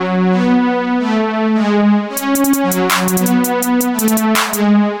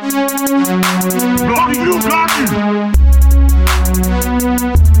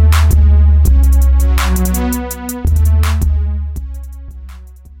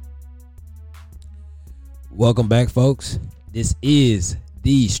Welcome back, folks. This is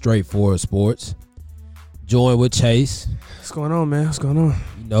the Straightforward Sports. Joined with Chase. What's going on, man? What's going on?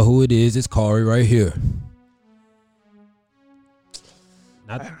 You know who it is. It's Khary right here.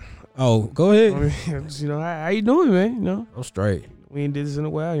 Go ahead. I mean, how you doing, man? You know, I'm straight. we ain't did this in a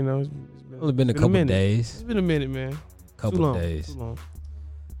while. You know, it's Only been a couple of days. It's been a minute, man. Couple of days. Too long.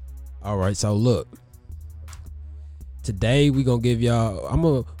 All right, so look. Today we gonna give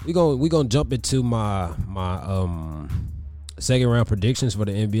y'all. We gonna jump into my second round predictions for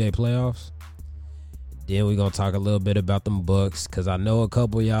the NBA playoffs. Then we gonna talk a little bit about them Bucks, cause I know a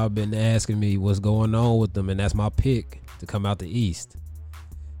couple of y'all been asking me what's going on with them, and that's my pick to come out the East.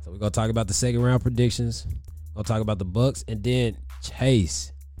 So we're gonna talk about the second round predictions. Gonna talk about the Bucks, and then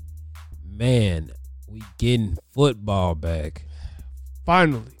Chase. Man, we getting football back.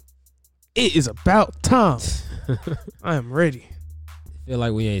 Finally, it is about time. I am ready. Feel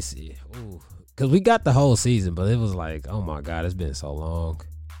like we ain't see it. Cause we got the whole season, but it was like, oh my God, it's been so long.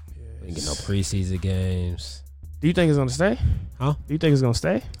 We didn't get no preseason games. Do you think it's gonna stay? Huh? Do you think it's gonna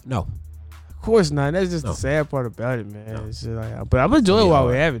stay? No. Of course not. That's just the sad part about it, man. No. It's just like, but I'm enjoying while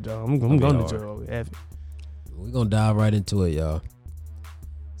we have it, though. I'm gonna enjoy while we have it. We're gonna dive right into it, y'all.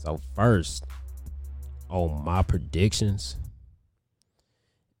 So first, on my predictions,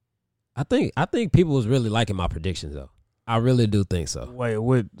 I think people was really liking my predictions, though. I really do think so. Wait,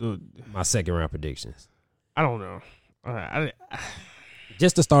 what? My second round predictions. I don't know.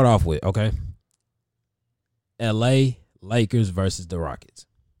 Just to start off with, okay? LA Lakers versus the Rockets.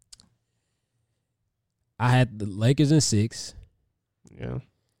 I had the Lakers in 6. Yeah.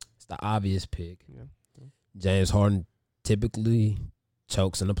 It's the obvious pick. Yeah. James Harden typically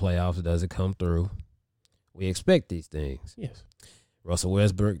chokes in the playoffs, doesn't come through. We expect these things. Yes. Russell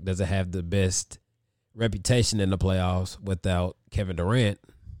Westbrook doesn't have the best reputation in the playoffs without Kevin Durant.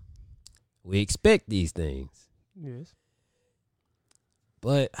 We expect these things. Yes.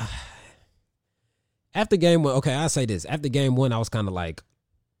 But after game one, okay, I'll say this. After game one, I was kind of like,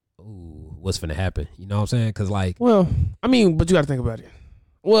 ooh, what's finna happen? You know what I'm saying? Because, like... Well, I mean, but you got to think about it.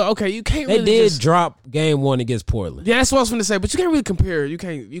 Well, okay, you can't really They did drop game one against Portland. Yeah, that's what I was finna say. But you can't really compare. You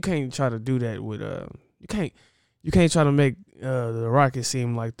can't try to do that with... You can't try to make the Rockets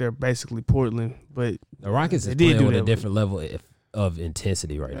seem like they're basically Portland. But the Rockets is playing with a different level of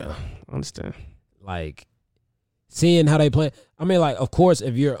intensity right now. I understand. Like... Seeing how they play, I mean, like, of course,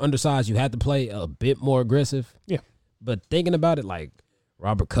 if you're undersized, you have to play a bit more aggressive. Yeah. But thinking about it, like,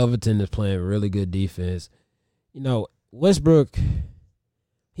 Robert Covington is playing really good defense. You know, Westbrook,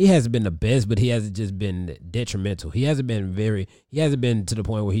 he hasn't been the best, but he hasn't just been detrimental. He hasn't been to the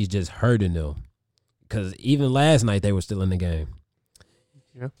point where he's just hurting them. Because even last night, they were still in the game.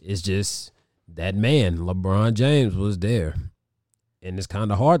 Yeah. It's just that man, LeBron James, was there. And it's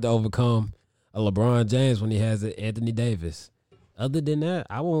kind of hard to overcome a LeBron James when he has Anthony Davis. Other than that,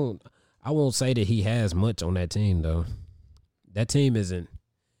 I won't say that he has much on that team, though. That team isn't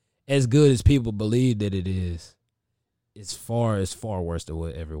as good as people believe that it is. It's far worse than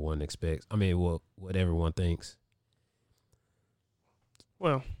what everyone expects. I mean, what everyone thinks.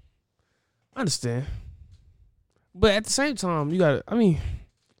 Well, I understand. But at the same time, you got to, I mean,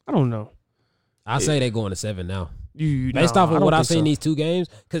 I don't know. I say they're going to 7 now. Based off of what I've seen these two games,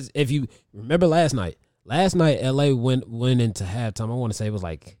 because if you remember last night, LA went into halftime. I want to say it was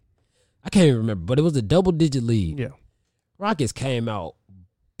like, I can't even remember, but it was a double-digit lead. Yeah. Rockets came out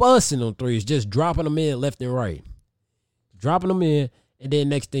busting on threes, just dropping them in left and right. Dropping them in, and then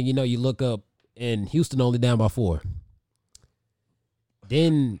next thing you know, you look up, and Houston only down by 4.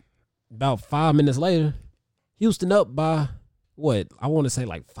 Then about 5 minutes later, Houston up by, what, I want to say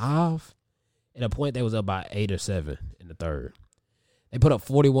like 5. At a point, they was up by 8 or 7 in the third. They put up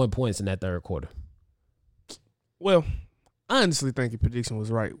 41 points in that third quarter. Well, I honestly think your prediction was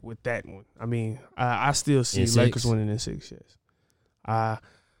right with that one. I mean, I still see Lakers winning in 6, yes. I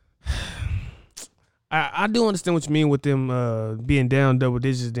do understand what you mean with them being down double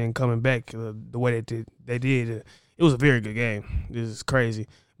digits then coming back the way they did. It was a very good game. This is crazy.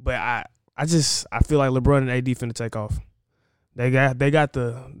 But I feel like LeBron and AD finna take off. They got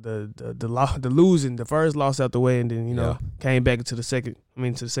the losing, the first loss out the way, and then came back into the second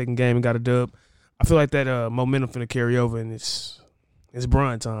game and got a dub. I feel like that momentum finna carry over, and it's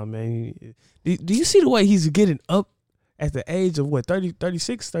Bron time, man. Do you see the way he's getting up at the age of what, 30,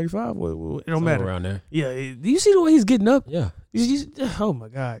 36, 35? It don't Somewhere matter. around there. Yeah. Do you see the way he's getting up? Yeah. Oh my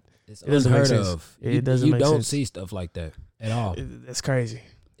God. It's unheard of. It doesn't make sense. You don't see stuff like that at all. That's crazy.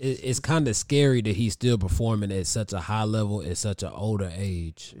 It's kind of scary that he's still performing at such a high level at such an older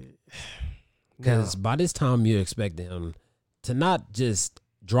age. Because by this time, you're expecting him to not just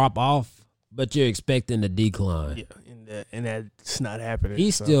drop off but you're expecting a decline. Yeah, and that's not happening.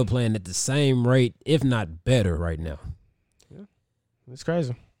 He's still playing at the same rate, if not better, right now. Yeah, it's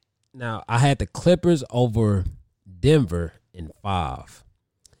crazy. Now, I had the Clippers over Denver in 5.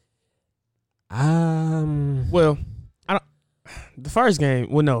 Well, I don't. The first game.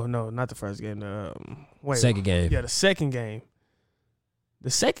 Well, no, not the first game. Second game. Yeah, the second game. The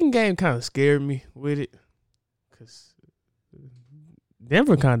second game kind of scared me with it, because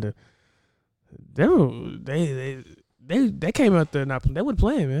Denver they came out there not. They weren't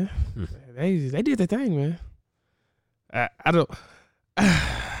playing, man. They did their thing, man. I don't.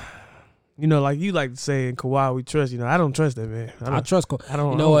 Like you like to say in Kawhi, we trust. I don't trust that, man. I trust Kawhi. I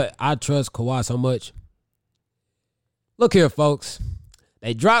don't. You know what? I trust Kawhi so much. Look here, folks.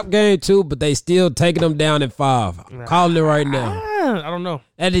 They dropped game 2, but they still taking them down in 5. I'm calling it right now. I don't know.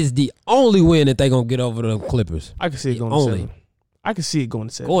 That is the only win that they going to get over the Clippers. I can see it going to 7. I can see it going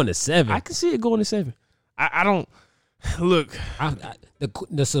to 7. Going to 7? I can see it going to 7. I don't. Look.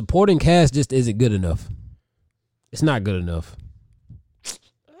 The supporting cast just isn't good enough. It's not good enough.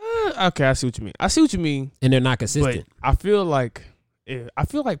 Okay, I see what you mean. And they're not consistent. But I feel like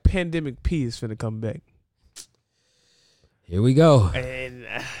Pandemic P is finna come back. Here we go. And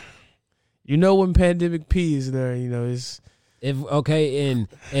when Pandemic P is there, it's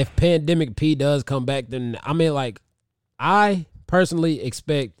if Pandemic P does come back, then I personally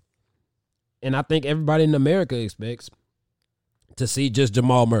expect, and I think everybody in America expects, to see just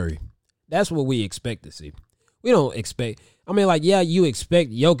Jamal Murray. That's what we expect to see. We don't expect. You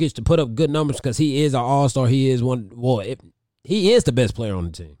expect Jokic to put up good numbers because he is an all-star. He is he is the best player on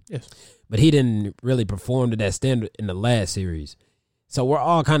the team. Yes. But he didn't really perform to that standard in the last series. So we're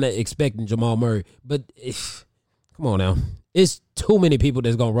all kind of expecting Jamal Murray. But come on now. It's too many people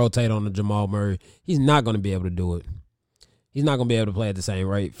that's going to rotate on the Jamal Murray. He's not going to be able to do it. He's not going to be able to play at the same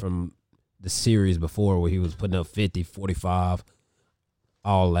rate from the series before where he was putting up 50, 45,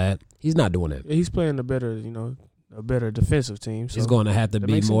 all that. He's not doing that. He's playing a better defensive team. So it's going to have to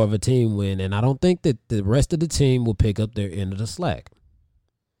be more of a team win, and I don't think that the rest of the team will pick up their end of the slack.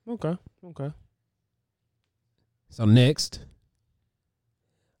 Okay. So next,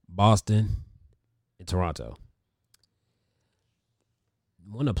 Boston and Toronto.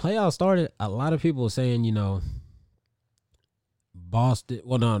 When the playoffs started, a lot of people were saying, Boston.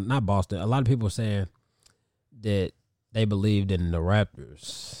 Well, no, not Boston. A lot of people were saying that they believed in the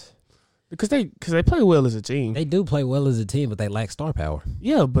Raptors. Because they play well as a team. They do play well as a team, but they lack star power.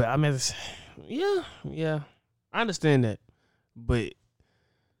 Yeah, but yeah. I understand that. But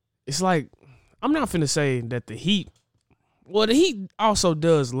it's like, I'm not finna say that the Heat also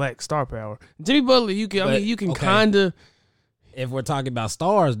does lack star power. Jimmy Butler, you can kind of. If we're talking about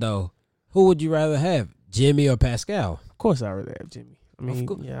stars, though, who would you rather have, Jimmy or Pascal? Of course, I'd rather have Jimmy. I'd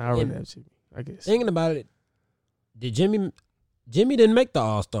rather have Jimmy, I guess. Thinking about it, did Jimmy didn't make the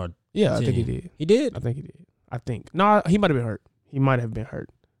All-Star team. Yeah, I think he did. He did? I think he did. No, he might have been hurt. He might have been hurt.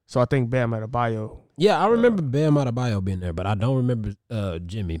 So I think Bam Adebayo. Yeah, I remember Bam Adebayo being there, but I don't remember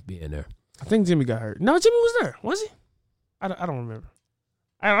Jimmy being there. I think Jimmy got hurt. No, Jimmy was there. Was he? I don't remember.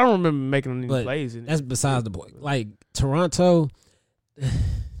 I don't remember making any plays. That's besides the point. Like, Toronto,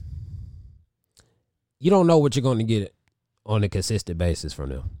 you don't know what you're going to get on a consistent basis from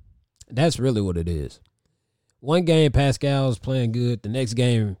them. That's really what it is. One game, Pascal's playing good. The next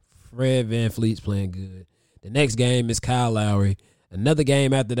game, Fred VanVleet's playing good. The next game is Kyle Lowry. Another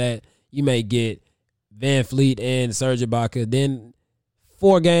game after that, you may get VanVleet and Serge Ibaka. Then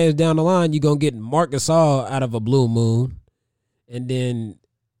 4 games down the line, you're going to get Marc Gasol out of a blue moon. And then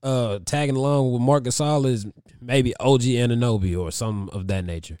tagging along with Marc Gasol is maybe OG Anunoby or something of that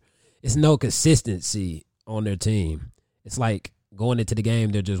nature. It's no consistency on their team. It's like going into the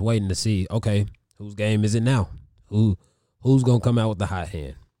game, they're just waiting to see, okay, whose game is it now? Who's going to come out with the hot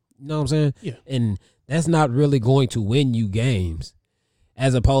hand? You know what I'm saying? Yeah. And that's not really going to win you games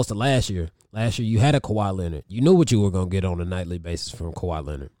as opposed to last year. Last year, you had a Kawhi Leonard. You knew what you were going to get on a nightly basis from Kawhi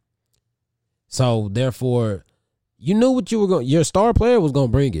Leonard. So, therefore, you knew what you were going. Your star player was going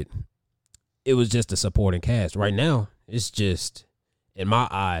to bring it. It was just a supporting cast. Right now, it's just, in my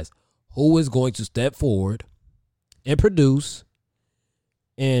eyes, who is going to step forward and produce.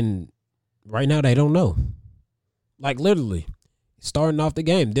 And right now, they don't know. Like, literally, starting off the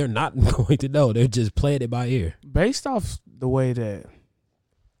game, they're not going to know. They're just playing it by ear. Based off the way that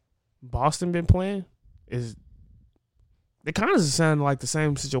Boston been playing, they kind of sound like the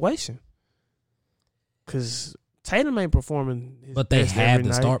same situation. Because Tatum ain't performing his but they best have every the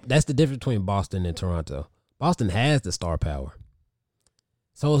night. star. That's the difference between Boston and Toronto. Boston has the star power.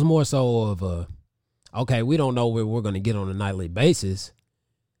 So it's more so of okay, we don't know where we're going to get on a nightly basis,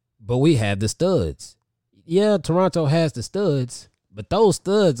 but we have the studs. Yeah, Toronto has the studs, but those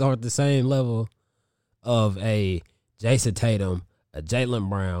studs aren't the same level of a Jason Tatum, a Jaylen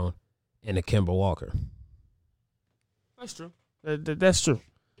Brown, and a Kemba Walker. That's true. That's true.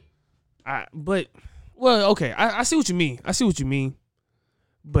 Okay. I see what you mean.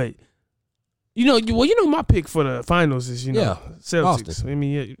 But my pick for the finals is Celtics. Boston. I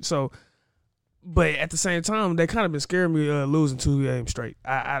mean, yeah, so. But at the same time, they kind of been scaring me losing 2 games straight.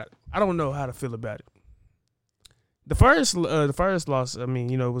 I don't know how to feel about it. The first loss, I mean,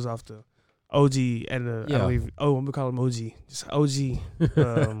 it was off the OG and I'm gonna call him OG, just OG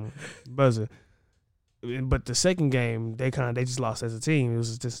buzzer. But the second game, they just lost as a team. It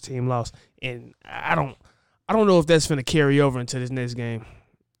was just a team loss, and I don't know if that's gonna carry over into this next game.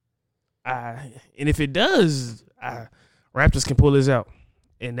 And if it does, Raptors can pull this out,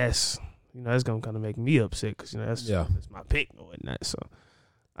 and that's gonna kind of make me upset because that's my pick or whatnot. So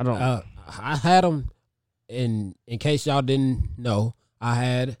I don't. I had them, in case y'all didn't know, I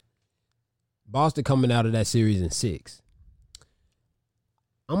had Boston coming out of that series in 6.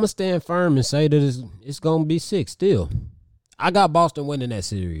 I'm gonna stand firm and say that it's gonna be 6 still. I got Boston winning that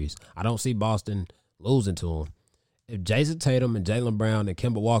series. I don't see Boston losing to them. If Jason Tatum and Jaylen Brown and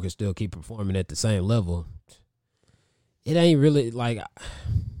Kemba Walker still keep performing at the same level, it ain't really like.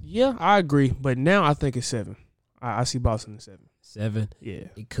 Yeah, I agree, but now I think it's 7. I see Boston at 7. 7? Yeah,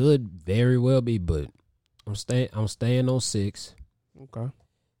 it could very well be, but I'm staying on 6. Okay.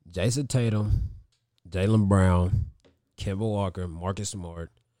 Jason Tatum, Jaylen Brown, Kemba Walker, Marcus Smart.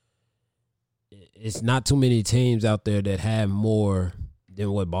 It's not too many teams out there that have more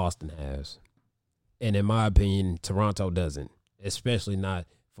than what Boston has. And in my opinion, Toronto doesn't, especially not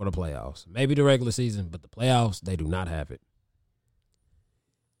for the playoffs. Maybe the regular season, but the playoffs, they do not have it.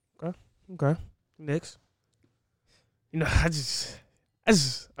 Okay. Next. I've just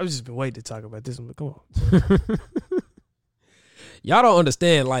been waiting to talk about this one, but come on. Y'all don't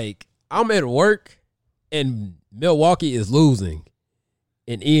understand. Like, I'm at work and Milwaukee is losing,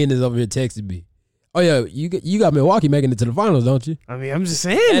 and Ian is over here texting me. Oh yeah, you got Milwaukee making it to the finals, don't you? I mean, I'm just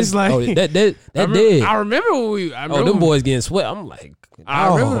saying, it's like that did. I remember when them boys getting swept. I'm like,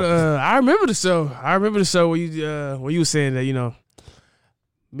 I remember the show. I remember the show where you were saying that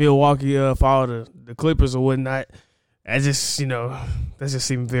Milwaukee followed the Clippers or whatnot. That just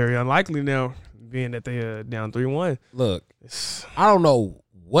seemed very unlikely now, being that they down 3-1. Look, I don't know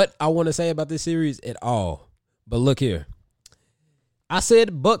what I want to say about this series at all, but look here. I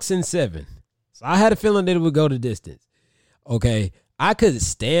said Bucks in 7, so I had a feeling that it would go the distance. Okay, I could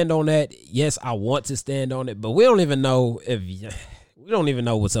stand on that. Yes, I want to stand on it, but we don't even know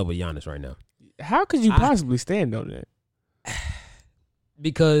what's up with Giannis right now. How could you possibly stand on that?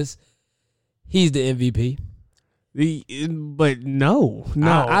 Because he's the MVP. But no.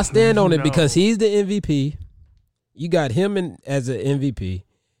 I stand on it because he's the MVP. You got him as an MVP.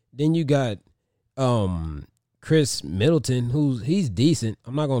 Then you got Chris Middleton, he's decent.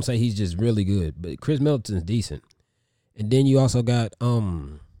 I'm not gonna say he's just really good, but Chris Middleton's decent. And then you also got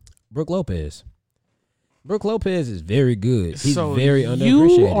Brook Lopez. Brook Lopez is very good. He's very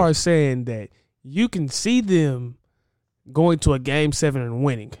underappreciated. You are saying that you can see them going to a Game 7 and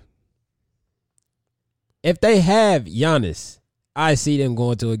winning. If they have Giannis, I see them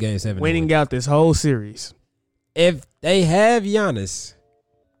going to a Game 7. Winning out this whole series. If they have Giannis,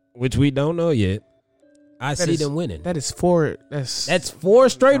 which we don't know yet, I see them winning. That's 4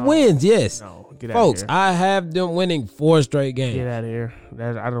 straight wins, yes. No, get out folks, of here. I have them winning 4 straight games. Get out of here.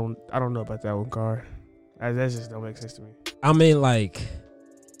 I don't know about that one, Khary. That just don't make sense to me. I mean, like,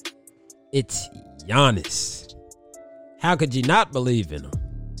 it's Giannis. How could you not believe in him?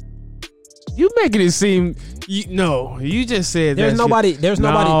 You making it seem you just said there's nobody. You just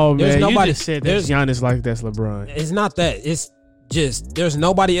said that's Giannis like that's LeBron. It's not that. It's just there's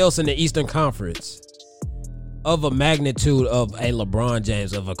nobody else in the Eastern Conference of a magnitude of a LeBron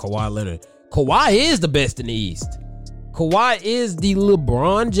James, of a Kawhi Leonard. Kawhi is the best in the East. Kawhi is the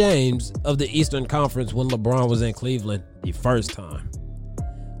LeBron James of the Eastern Conference when LeBron was in Cleveland the first time.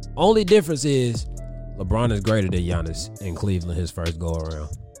 Only difference is LeBron is greater than Giannis in Cleveland his first go around.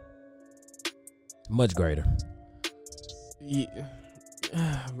 Much greater. Yeah.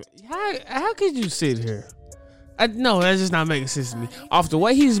 How could you sit here? No, that's just not making sense to me. Off the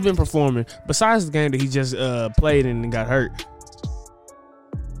way he's been performing, besides the game that he just played and got hurt.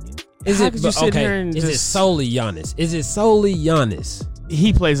 Is it solely Giannis?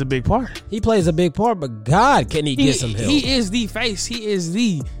 He plays a big part. He plays a big part, but God, can he get some help? He is the face. He is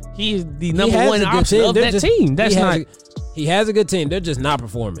the number one option of that team. He has a good team. They're just not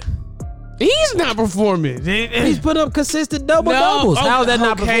performing. He's not performing. He's put up consistent doubles. How is that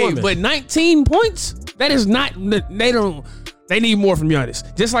not performing? But 19 points. That is not. They need more from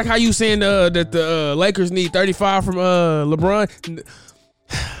Giannis. Just like how you saying that the Lakers need 35 from LeBron.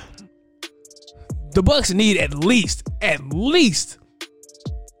 The Bucks need at least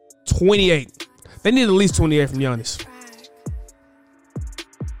 28. They need at least 28 from Giannis.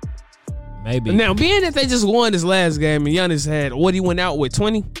 Maybe. Now, being that they just won this last game and Giannis had he went out with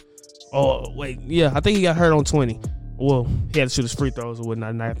 20. Oh wait, yeah, I think he got hurt on 20. Well, he had to shoot his free throws or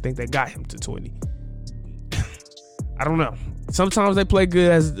whatnot, and I think they got him to 20. I don't know. Sometimes they play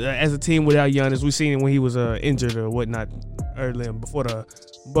good as a team without Giannis. We seen it when he was injured or whatnot earlier before the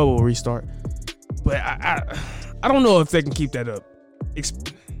bubble restart. But I don't know if they can keep that up.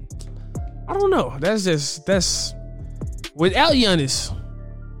 I don't know. That's without Giannis.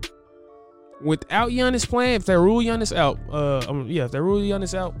 Without Giannis playing, if they rule Giannis out, if they rule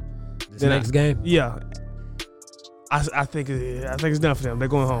Giannis out, this next game, yeah, I think it's done for them. They're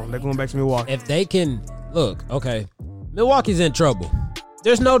going home. They're going back to Milwaukee. If they can look, okay, Milwaukee's in trouble.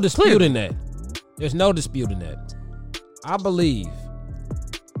 There's no disputing that. There's no disputing that. I believe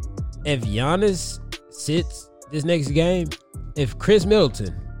if Giannis sits this next game, if Chris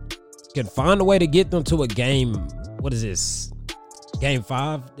Middleton can find a way to get them to a game, what is this? Game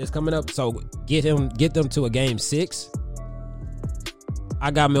 5 that's coming up. So get them to a game 6.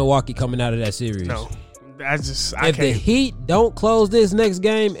 I got Milwaukee coming out of that series. No, if the Heat don't close this next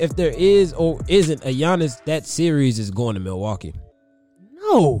game, if there is or isn't a Giannis, that series is going to Milwaukee.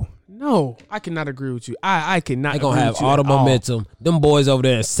 No, I cannot agree with you. I cannot. They're going to have all the momentum. Them boys over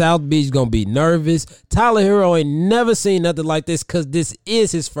there in South Beach going to be nervous. Tyler Hero ain't never seen nothing like this because this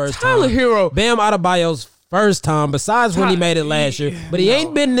is his first time. Tyler Hero. Bam Adebayo's first time, besides when he made it last year. But he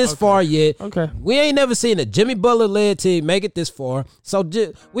ain't been this far yet. Okay. We ain't never seen a Jimmy Butler-led team make it this far. So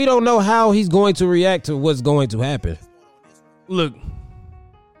we don't know how he's going to react to what's going to happen. Look,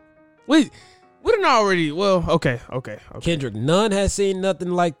 we didn't already. Well, okay. Kendrick Nunn has seen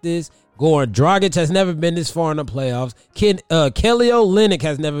nothing like this. Goran Dragic has never been this far in the playoffs. Kelly Olynyk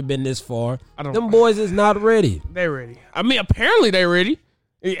has never been this far. Them boys is not ready. They're ready. I mean, apparently they're ready.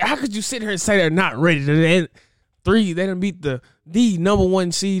 How could you sit here and say they're not ready? They done beat the number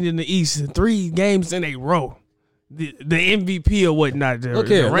 1 seed in the East in 3 games in a row. The MVP or whatnot.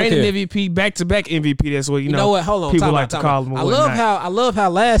 The reigning MVP, back-to-back MVP. That's what you know what? Hold on, people like to call them. I love how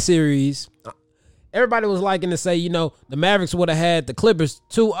last series everybody was liking to say, the Mavericks would have had the Clippers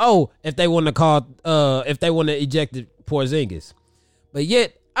 2-0 if they wouldn't have ejected Porzingis. But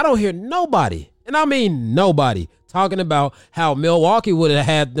yet I don't hear nobody, and I mean nobody, talking about how Milwaukee would have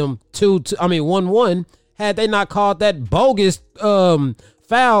had them 1-1 had they not called that bogus foul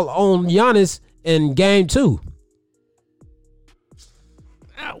on Giannis in game 2.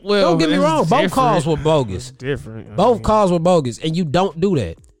 Well, don't get me wrong. Both calls were bogus. It's different. Both calls were bogus, and you don't do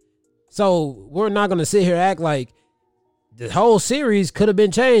that. So we're not going to sit here and act like the whole series could have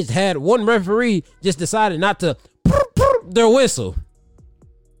been changed had one referee just decided not to their whistle.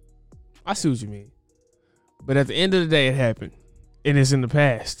 I see what you mean. But at the end of the day, it happened. And it's in the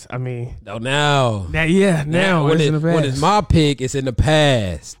past. I mean. Now when it's in the past. When it's my pick, it's in the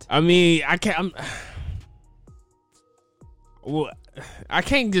past. I mean, I can't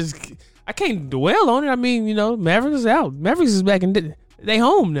dwell on it. I mean, Mavericks is out. Mavericks is back in. They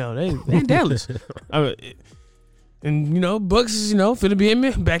home now. They in Dallas. And Bucks is finna be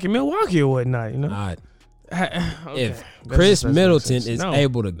back in Milwaukee or whatnot. All right. Okay. If Chris Middleton is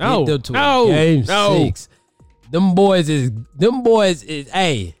able to get them to a game 6, them boys is.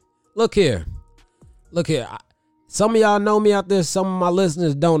 Hey, look here. Some of y'all know me out there. Some of my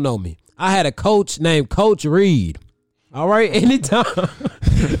listeners don't know me. I had a coach named Coach Reed. All right, anytime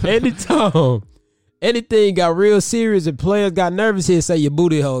anything got real serious and players got nervous, he'd say your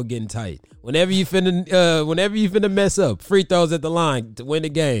booty hole getting tight. Whenever you finna mess up, free throws at the line to win the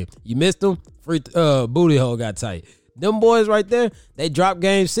game. You missed them, booty hole got tight. Them boys right there, they dropped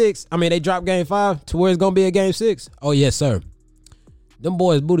game 6. I mean, they dropped game 5 to where it's gonna be a game 6. Oh yes, sir. Them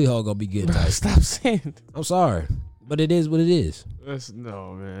boys' booty hole gonna be getting tight. Stop saying it. I'm sorry, but it is what it is.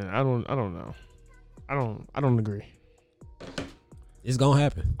 No, man. I don't know. I don't agree. It's gonna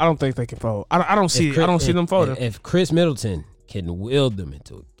happen. I don't think they can fold. I don't see them folding. If Chris Middleton can will them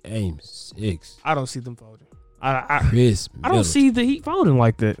into a game 6, I don't see them folding. I don't see the Heat folding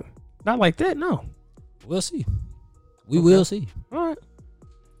like that. Not like that. No. We'll see. We will see. All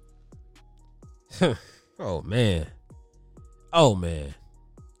right. Oh man.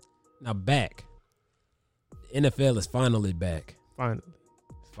 Now back. The NFL is finally back.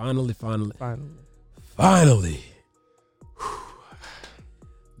 Finally.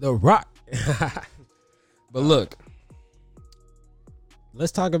 The Rock. But look,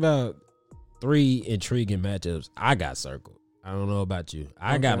 let's talk about 3 intriguing matchups I got circled. I don't know about you.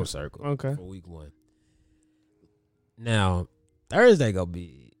 I got them circled for week 1. Now, Thursday gonna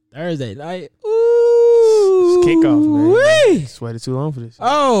be Thursday night. Ooh, it's kickoff, man. Just waited too long for this.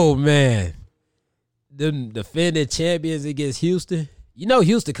 Oh man, them defending champions against Houston. You know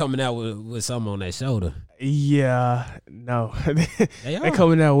Houston coming out with something on their shoulder. Yeah, no, they're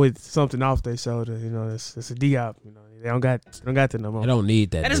coming out with something off their shoulder. You know, it's a D-op. You know, they don't got that no more. They don't need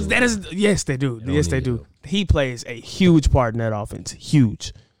that. That is yes, they do. Yes, they do. He plays a huge part in that offense.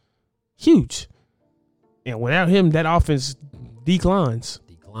 Huge. And without him, that offense declines.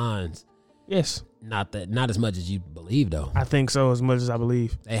 Yes. Not as much as you believe, though. I think so, as much as I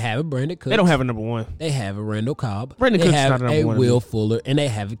believe. They have a Brandon Cooks. They don't have a number 1. They have a Randall Cobb. Brandon Cooks is not a number 1. They have a Will Fuller, and they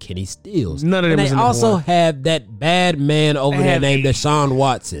have a Kenny Stills. None of them is a number 1. And they also have that bad man over there named Deshaun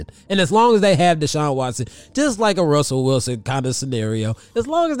Watson. And as long as they have Deshaun Watson, just like a Russell Wilson kind of scenario, as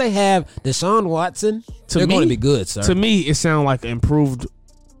long as they have Deshaun Watson, they're going to be good, sir. To me, it sounds like an improved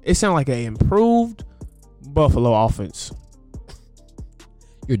Buffalo offense.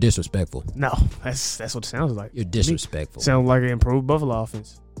 You're disrespectful. No, that's what it sounds like. You're disrespectful. Sounds like an improved Buffalo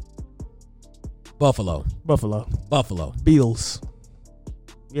offense. Buffalo. Bills.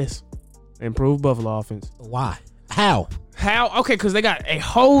 Yes. Improved Buffalo offense. Why? How? Okay, because they got a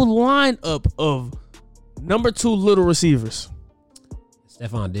whole lineup of number 2 little receivers.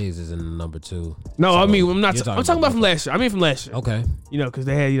 Stephon Diggs is in the number 2. No, So I mean, I'm talking about from last year. From last year. Okay. You know, because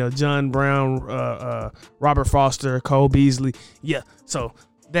they had, John Brown, Robert Foster, Cole Beasley. Yeah. So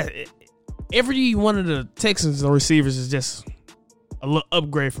that every one of the Texans receivers is just a little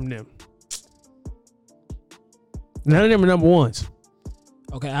upgrade from them. None of them are number 1s.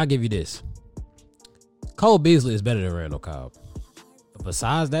 Okay, I'll give you this. Cole Beasley is better than Randall Cobb. But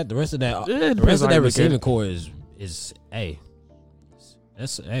besides that, the rest of that receiving core is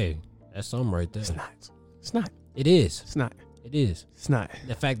that's something right there. It's not. It is. It's not. It is. It's not.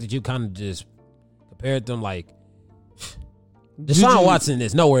 The fact that you kind of just compared them like Deshaun Watson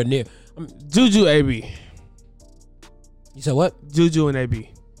is nowhere near. Juju AB. You said what? Juju and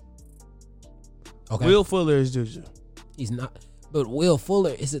AB. Okay. Will Fuller is Juju. He's not. But Will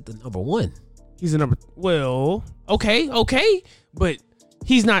Fuller isn't the number 1. He's the number. Well, okay, but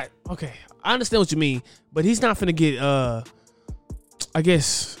he's not. Okay, I understand what you mean, but he's not finna get. I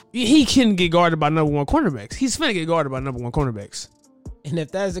guess he can get guarded by number 1 cornerbacks. He's finna get guarded by number 1 cornerbacks. And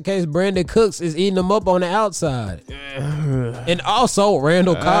if that's the case, Brandon Cooks is eating them up on the outside, and also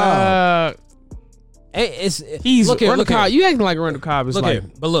Randall Cobb. Randall Cobb. You acting like Randall Cobb is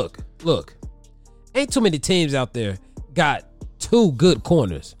look. Ain't too many teams out there got 2 good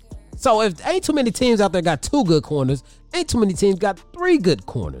corners. So if ain't too many teams out there got 2 good corners, ain't too many teams got 3 good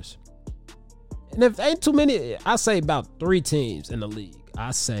corners. And if ain't too many, I say about 3 teams in the league. I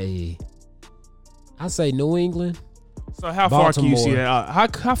say New England. So how far can you see that?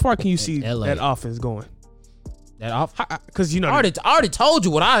 How far can you see LA. that offense going? Because I already told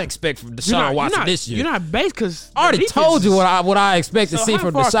you what I expect from Deshaun Watson this year. You're not based because I already told you what I expect to see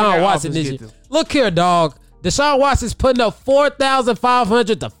from Deshaun Watson this year. Look here, dog. Deshaun Watson's putting up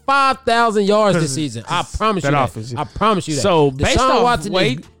 4,500 to 5,000 yards this season. I promise you that. I promise you that. So based off,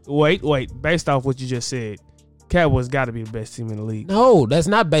 wait. Based off what you just said, Cowboys got to be the best team in the league. No, that's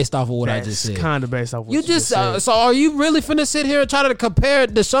not based off of what I just said. That's kind of based off what you just said. So are you really finna sit here and try to compare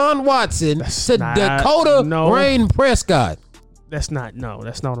Deshaun Watson to Dakota Rain Prescott? That's not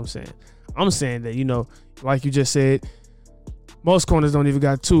what I'm saying. I'm saying that, like you just said, most corners don't even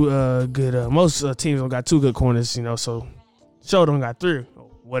got 2 good. Most teams don't got 2 good corners, so Show don't got 3 or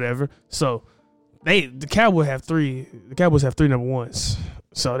whatever. So the Cowboys have 3. The Cowboys have 3 number 1s.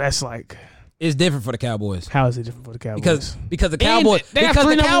 So that's like. It's different for the Cowboys. How is it different for the Cowboys? Because the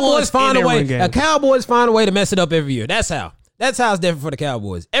Cowboys find a way. The Cowboys find a way to mess it up every year. That's how. That's how it's different for the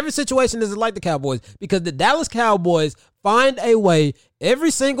Cowboys. Every situation isn't like the Cowboys because the Dallas Cowboys find a way every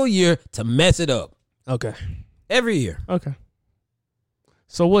single year to mess it up. Okay. Every year. Okay.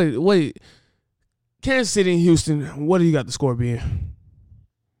 So wait. Kansas City and Houston, what do you got the score being?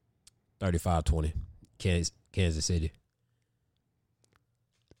 35-20. Kansas City.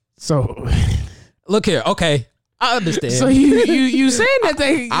 So, look here. Okay, I understand. So you saying that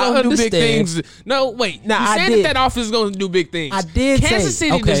they gonna do big things? No, wait. Now you saying that offense is gonna do big things? I did. Kansas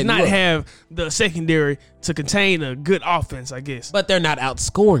City does not have the secondary to contain a good offense, I guess. But they're not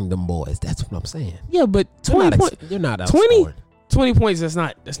outscoring them boys. That's what I'm saying. Yeah, but 20 points. They're not outscoring. 20 points. That's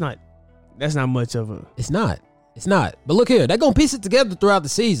not much of a. It's not. But look here. They're gonna piece it together throughout the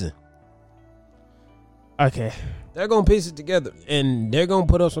season. Okay. They're gonna piece it together, and they're gonna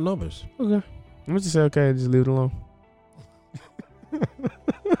put up some numbers. Okay, I'm just say okay, just leave it alone.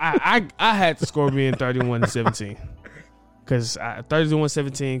 I had the score being 31-17 because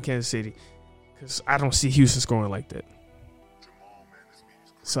 31-17 Kansas City, because I don't see Houston scoring like that.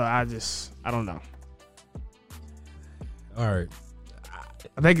 So I don't know. All right.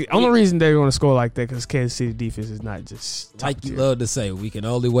 I think the only reason they're going to score like that because Kansas City defense is not just like you love to say. We can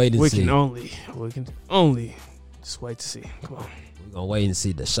only wait and see. We can only just wait to see. Come on. We're gonna wait and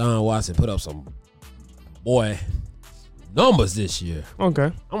see Deshaun Watson put up some numbers this year.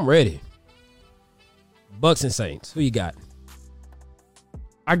 Okay, I'm ready. Bucks and Saints. Who you got?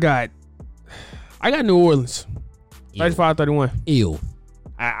 I got New Orleans. 35-31. Ew.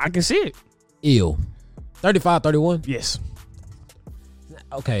 I can see it. Ew. 35-31? Yes.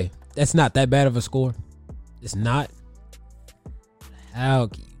 Okay. That's not that bad of a score. It's not. How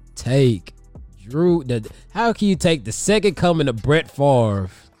can you take how can you take the second coming of Brett Favre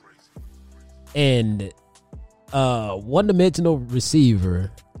and one-dimensional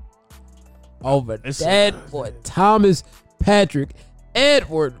receiver over that boy Thomas Patrick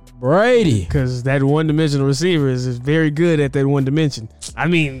Edward Brady? Because that one-dimensional receiver is very good at that one dimension. I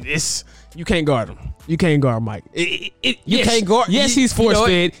mean, you can't guard him. You can't guard Mike. Can't guard. Yes, he's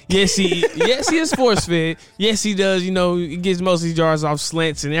force-fed. Yes, he is force-fed. Yes, he does. He gets most of his yards off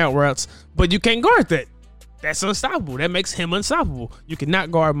slants and out routes. But you can't guard that. That's unstoppable. That makes him unstoppable. You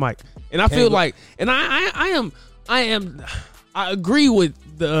cannot guard Mike. And I feel like, and I agree with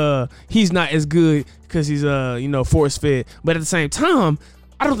he's not as good because he's force-fed. But at the same time,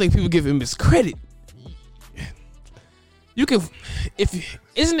 I don't think people give him his credit.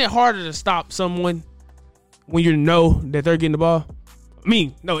 Isn't it harder to stop someone when you know that they're getting the ball? I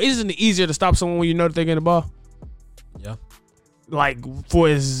mean, no, isn't it easier to stop someone when you know that they're getting the ball? Yeah. Like for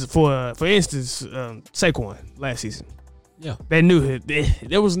instance, Saquon last season. Yeah. They knew it.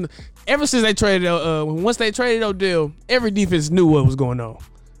 There was ever since they traded once they traded Odell, every defense knew what was going on.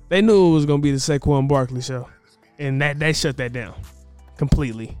 They knew it was going to be the Saquon Barkley show, and that they shut that down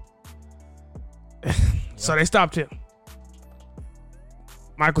completely. So they stopped him.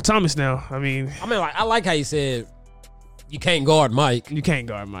 Michael Thomas now. I like how you said you can't guard Mike. You can't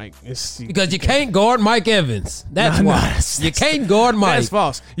guard Mike. Because you can't guard Mike Evans. That's why. You can't guard Mike. That's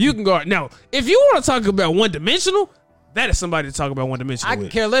false. You can guard. Now, if you want to talk about one-dimensional, that is somebody to talk about one-dimensional I can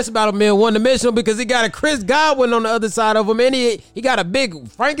care less about him being one-dimensional because he got a Chris Godwin on the other side of him, and he got a big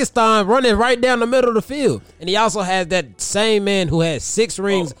Frankenstein running right down the middle of the field. And he also has that same man who has 6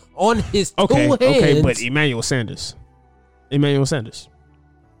 rings on his 2 hands. Okay, but Emmanuel Sanders.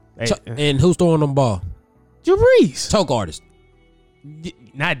 And who's throwing them ball? Drew Brees. Choke artist.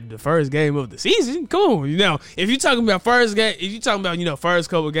 Not the first game of the season. Come on, if you're talking about first game, if you're talking about first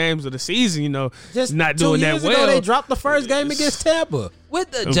couple of games of the season, just not doing that well. 2 years ago, they dropped the first game against Tampa with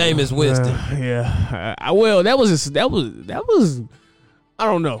the Jameis Winston. That was. I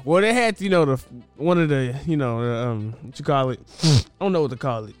don't know. Well, they had one of the what you call it. I don't know what to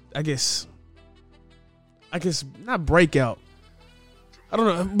call it. I guess not breakout. I don't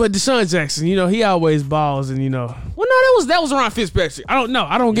know, but Deshaun Jackson, he always balls, and well, no, that was Ron Fitzpatrick. I don't know.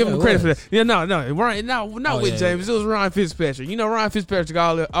 I don't give him credit for that. Yeah, no, with James. It was Ron Fitzpatrick. Ron Fitzpatrick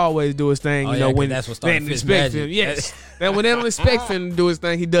always do his thing. When that's what started Fitzmagic. Him. Yes, that when they don't expect him to do his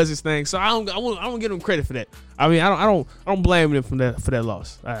thing, he does his thing. So I don't give him credit for that. I mean, I don't blame him for that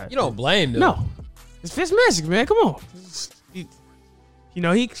loss. All right. You don't blame them. No, it's Fitzmagic, man. Come on.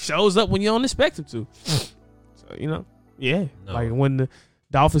 He shows up when you don't expect him to. So yeah, no. Like when the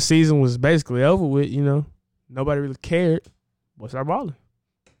Dolphins season was basically over with, nobody really cared. What's our balling?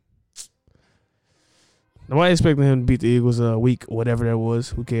 Nobody expecting him to beat the Eagles a week, whatever that was.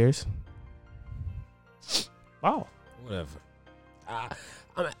 Who cares? Wow. Whatever.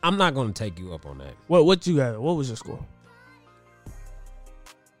 I'm not going to take you up on that. What you got? What was your score?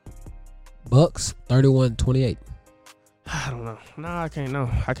 Bucks 31-28. I don't know. No, I can't. No,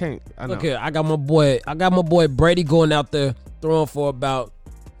 I can't. Look here, I got my boy Brady going out there throwing for about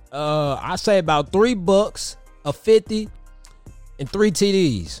I say about $3, a 50, and 3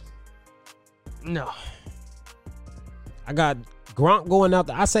 TDs. No. I got Gronk going out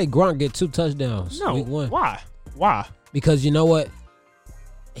there. I say Gronk get 2 touchdowns. No. Week 1. Why? Because you know what?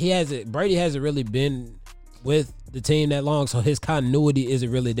 Brady hasn't really been with the team that long, so his continuity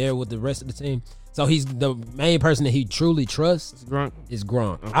isn't really there with the rest of the team. So he's the main person that he truly trusts is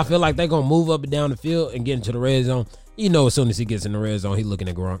Gronk. Okay. I feel like they're going to move up and down the field and get into the red zone. As soon as he gets in the red zone, he's looking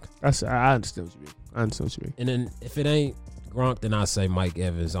at Gronk. I understand what you mean. And then if it ain't Gronk, then I say Mike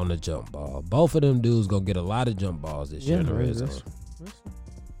Evans on the jump ball. Both of them dudes going to get a lot of jump balls this year in the red zone.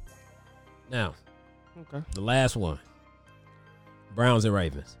 Now, Okay. The last one. Browns and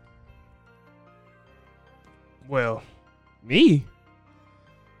Ravens. Well, me?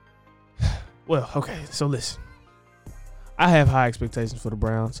 Well, okay. So listen. I have high expectations for the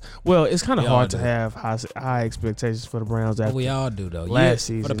Browns. Well, it's kind of hard to have high expectations for the Browns after we all do, though. Last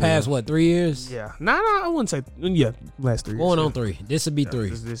season. For the past, 3 years? Yeah. No, I wouldn't say. Yeah, last 3 years. Going on 3. This would be 3.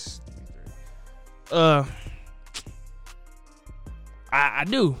 This I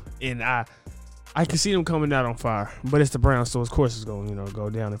do. And I can see them coming out on fire. But it's the Browns, so of course it's going to go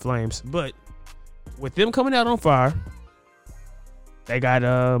down in flames. But with them coming out on fire, they got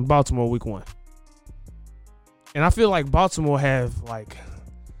Baltimore week 1. And I feel like Baltimore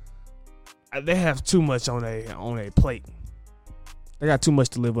they have too much on a plate. They got too much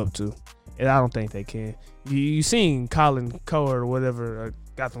to live up to, and I don't think they can. You seen Colin Cowherd or whatever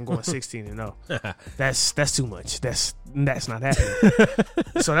got them going 16-0. That's too much. That's not happening.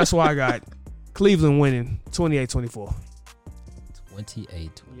 So that's why I got Cleveland winning 28-24.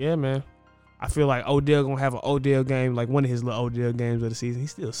 28. Yeah, man. I feel like Odell gonna have an Odell game, like one of his little Odell games of the season. He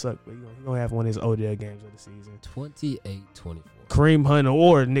still sucked, but he's gonna have one of his Odell games of the season. 28-24. Kareem Hunt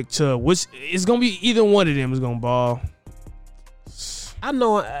or Nick Chubb, which is gonna be either one of them is gonna ball. I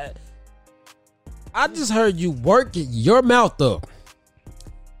know. I just heard you working your mouth up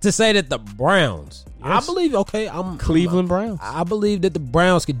to say that the Browns. Yes. I believe. Okay, Cleveland Browns. I believe that the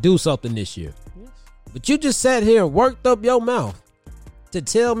Browns could do something this year. Yes. But you just sat here and worked up your mouth to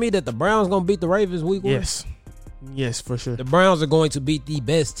tell me that the Browns gonna beat the Ravens week 1? Yes, for sure. The Browns are going to beat the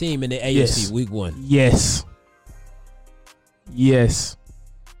best team in the AFC week 1. Yes.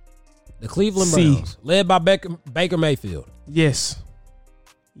 The Cleveland Browns, led by Baker Mayfield. Yes.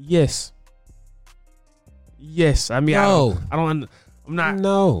 I mean, no. I'm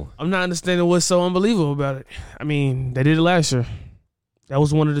not understanding what's so unbelievable about it. I mean, they did it last year. That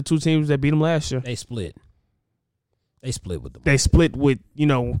was one of the 2 teams that beat them last year. They split with them. They split with,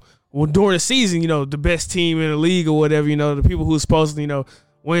 during the season, the best team in the league or whatever, the people who are supposed to,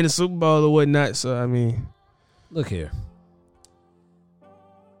 win the Super Bowl or whatnot. So, I mean. Look here.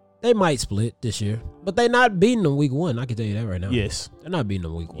 They might split this year, but they're not beating them week 1. I can tell you that right now. Yes. They're not beating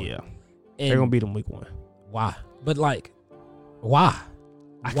them week 1. Yeah. They're going to beat them week 1. Why? But, why?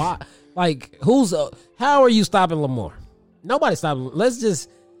 Why? How are you stopping Lamar? Nobody's stopping. Let's just.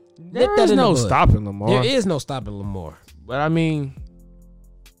 There is no stopping Lamar. There is no stopping Lamar. But I mean,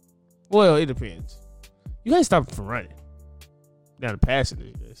 well, it depends. You can't stop him from running. Now the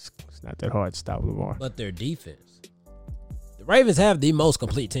passing, it's not that hard to stop Lamar. But their defense. The Ravens have the most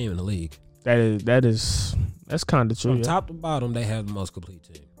complete team in the league. That's kind of true. From top to bottom, they have the most complete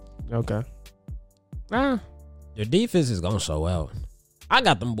team. Okay. Their defense is gonna show out. I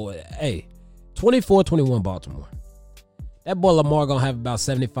got them boys. Hey, 24-21 Baltimore. That boy Lamar gonna have about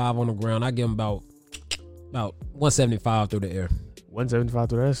 75 on the ground. I give him about 175 through the air. 175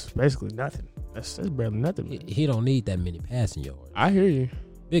 through that's basically nothing. That's barely nothing. Man. He don't need that many passing yards. I hear you.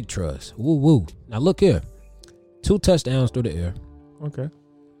 Big trust. Woo woo. Now look here, 2 touchdowns through the air. Okay.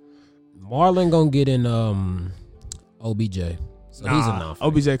 Marlon gonna get in OBJ. So he's enough.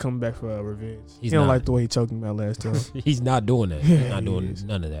 OBJ coming back for revenge. He don't like the way he choked him out last time. He's not doing that. He's not doing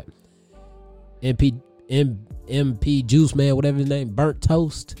none of that. MP Juice Man, whatever his name, Burnt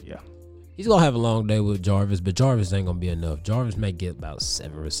Toast. Yeah. He's going to have a long day with Jarvis, but Jarvis ain't going to be enough. Jarvis may get about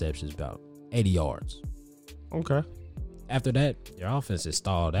 7 receptions, about 80 yards. Okay. After that, your offense is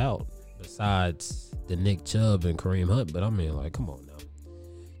stalled out besides the Nick Chubb and Kareem Hunt. But I mean, come on now.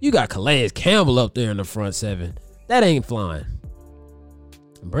 You got Calais Campbell up there in the front 7. That ain't flying.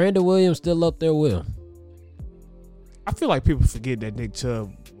 Brandon Williams still up there with him. I feel like people forget that Nick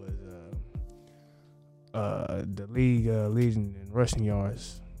Chubb was the league leading in rushing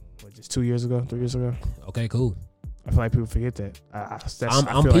yards. Just 2 years ago, 3 years ago. Okay, cool. I feel like people forget that. I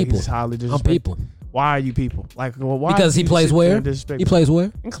feel people. like he's highly disrespected. I'm people. Why are you people? Why? Because he plays where? He plays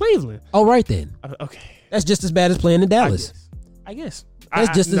where? In Cleveland. Oh, right then. Okay. That's just as bad as playing in Dallas. I guess.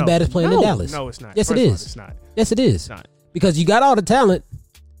 That's just as bad as playing in Dallas. No, it's not. Yes, it is. It's not. Yes, it is. It's not. Because you got all the talent,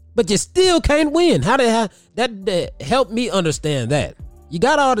 but you still can't win. How that help me understand that? You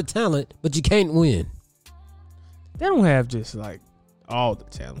got all the talent, but you can't win. They don't have just all the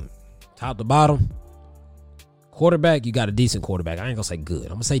talent. Top to bottom. Quarterback, you got a decent quarterback. I ain't gonna say good.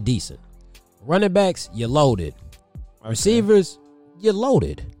 I'm gonna say decent. Running backs, you're loaded. Okay. Receivers, you're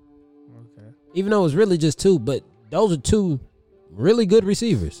loaded. Okay. Even though it's really just 2, but those are 2 really good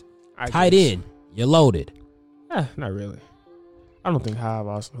receivers. Tight end, you're loaded. Not really. I don't think Hive,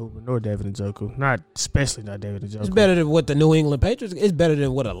 Austin Hooper, nor David Njoku. Especially not David Njoku. It's better than what the New England Patriots. It's better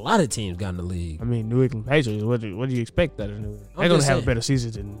than what a lot of teams got in the league. I mean, New England Patriots. What do you expect out of New England? They're gonna have a better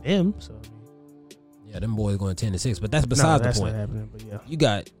season than them. So. Yeah, them boys going 10-6, but that's besides the point. Not happening, but yeah.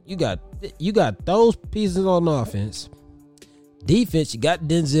 You got those pieces on offense. Defense, you got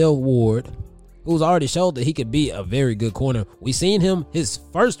Denzel Ward, who's already showed that he could be a very good corner. We seen him his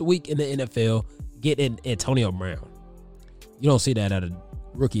first week in the NFL get in Antonio Brown. You don't see that out of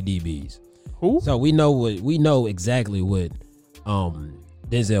rookie DBs. Who? So we know exactly what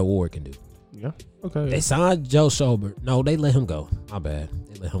Denzel Ward can do. Yeah. Okay. They signed Joe Schobert. No, they let him go. My bad.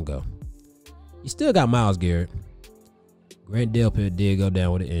 They let him go. You still got Myles Garrett. Grant Delpit did go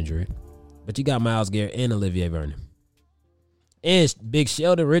down with an injury. But you got Myles Garrett and Olivier Vernon. And Big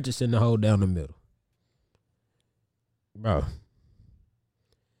Sheldon Richardson to hold down the middle. Bro.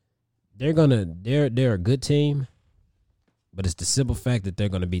 They're a good team, but it's the simple fact that they're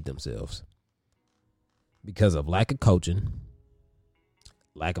gonna beat themselves. Because of lack of coaching,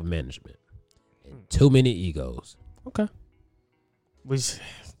 lack of management, and too many egos. Okay. We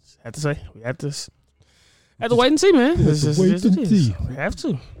have to say we have to wait and see, man. We have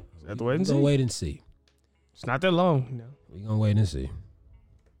to. We have to wait and see. Wait and see. It's not that long, you know. We're gonna wait and see.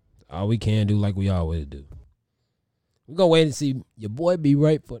 All we can do, like we always do. We're gonna wait and see your boy be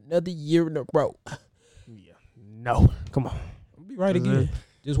right for another year in a row. Yeah. No. Come on. I'll be right again.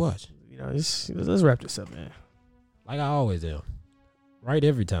 Just watch. You know, let's wrap this up, man. Like I always am. Right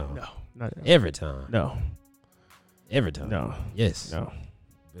every time. No. Not every time. No. Every time. No. Yes. No.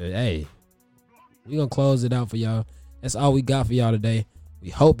 But hey, we're gonna close it out for y'all. That's all we got for y'all today. We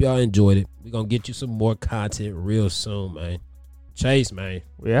hope y'all enjoyed it. We're gonna get you some more content real soon, man. Chase, man.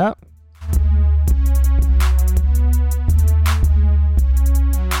 We out.